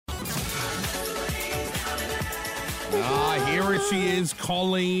Here she is,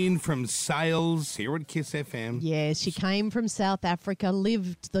 Colleen from Sales here at Kiss FM. Yeah, she came from South Africa,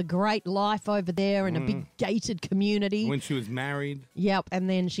 lived the great life over there in a big gated community. When she was married. Yep, and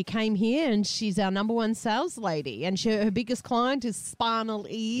then she came here and she's our number one sales lady. And her biggest client is Spinal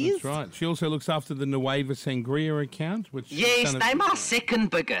Ease. That's right. She also looks after the Nueva Sangria account. Which Yes, they're my second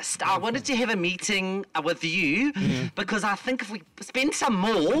biggest. I wanted to have a meeting with you because I think if we spend some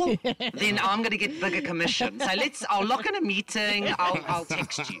more, then I'm going to get bigger commission. So I'll lock in a meeting, I'll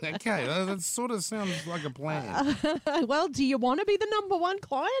text you. Okay, that sort of sounds like a plan. Well, do you want to be the number one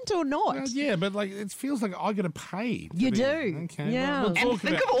client or not? Yeah, but it feels like I got to pay. You do. Okay. Yeah. We'll And talk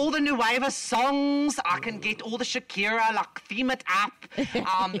think about... of all the Nueva songs. I can get all the Shakira, theme it up.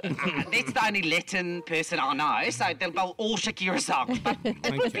 That's the only Latin person I know, so they'll go all Shakira songs. But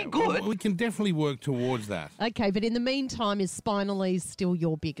it would be good. Well, we can definitely work towards that. Okay, but in the meantime, is Spinal Ease still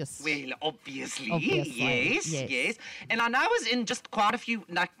your biggest? Well, obviously. Yes. Yes. And I know I was in just quite a few,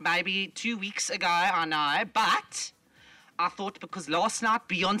 maybe 2 weeks ago, I know, but I thought because last night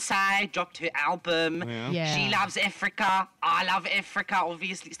Beyonce dropped her album. Yeah. She loves Africa. I love Africa,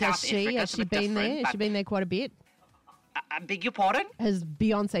 obviously. South Africa. Has she been there? Has she been there quite a bit? I beg your pardon? Has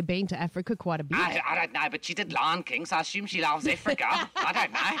Beyonce been to Africa quite a bit? I don't know, but she did Lion King, so I assume she loves Africa. I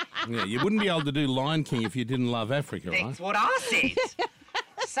don't know. Yeah, you wouldn't be able to do Lion King if you didn't love Africa, right? That's what I said.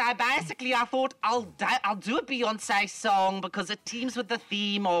 So basically, I thought I'll do a Beyonce song because it teams with the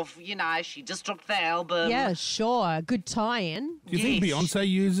theme of, she just dropped the album. Yeah, sure. Good tie-in. Do you think Beyonce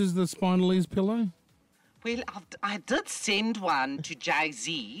uses the Spinal Ease pillow? Well, I did send one to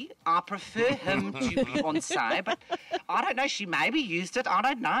Jay-Z. I prefer him to Beyonce, but I don't know. She maybe used it. I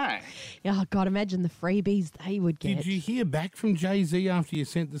don't know. Oh, God, imagine the freebies they would get. Did you hear back from Jay-Z after you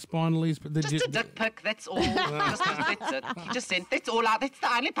sent the Spinal Ease? Just a dick pic, that's all. That's it. He just sent, that's all. That's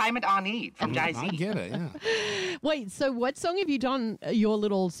the only payment I need from Jay-Z. I get it, yeah. Wait, so what song have you done your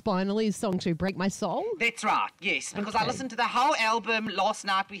little Spinal Ease song to? Break My Soul? That's right, yes. Because I listened to the whole album. Last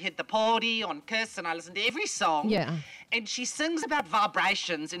night we had the party on Kiss and I listened to every song. Yeah. And she sings about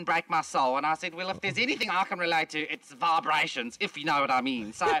vibrations in Break My Soul. And I said, well, if there's anything I can relate to, it's vibrations, if you know what I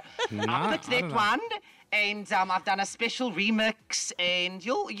mean. So I picked that one. And I've done a special remix, and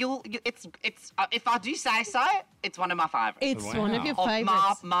it's if I do say so, it's one of my favourites. It's one of your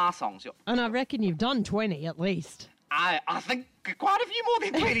favourites. My songs. And I reckon you've done 20 at least. I think quite a few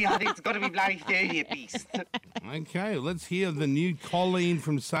more than 20. I think it's got to be bloody 30 at least. Okay, let's hear the new Colleen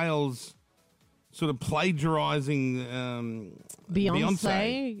from Sales sort of plagiarising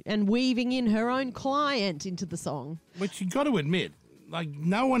Beyonce and weaving in her own client into the song. Which you got to admit,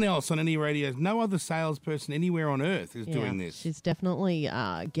 no one else on any radio, no other salesperson anywhere on earth is doing this. She's definitely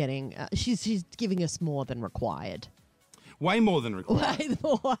getting. She's giving us more than required. Way more than required. Way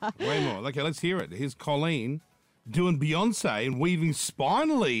more. Way more. Okay, let's hear it. Here's Colleen doing Beyonce and weaving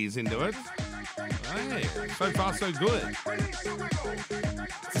Spinal Ease into it. Hey, so far so good.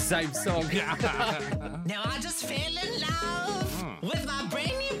 It's the same song. Now I just fell in love with my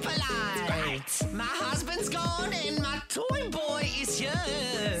brand new polite. My husband's gone and my toy boy is here.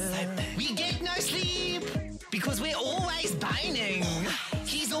 We get no sleep because we're always banging.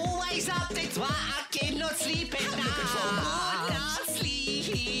 He's always up, that's why I cannot sleep at night. Good night's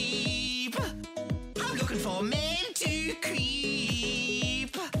sleep. I'm looking for a man to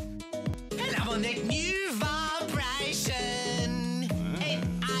creep. And I'm on that new vibration.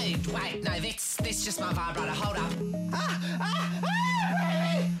 And wait, no, that's just my vibrator. Hold up.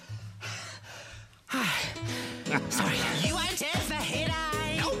 Sorry. You won't have the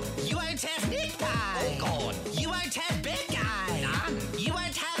headache. Nope. You won't have neck pain. Oh, God. You won't have backache. None. You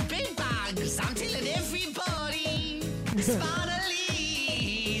won't have bed bugs. I'm telling everybody. Spinal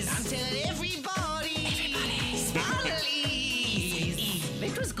Ease. I'm telling everybody. Spinal Ease.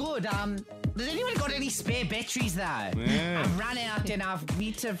 That was good. Has anyone got any spare batteries, though? Yeah. I've run out and I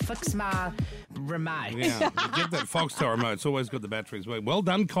need to fix my remote. Yeah, get that Foxtel remote. It's always got the batteries. Well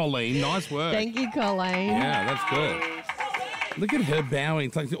done, Colleen. Nice work. Thank you, Colleen. Yeah, that's good. Look at her bowing.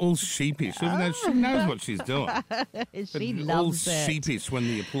 It's like all sheepish. Even though she knows what she's doing. She But loves all it. sheepish when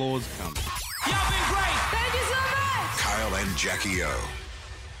the applause comes. Y'all been great. Thank you so much. Kyle and Jackie O.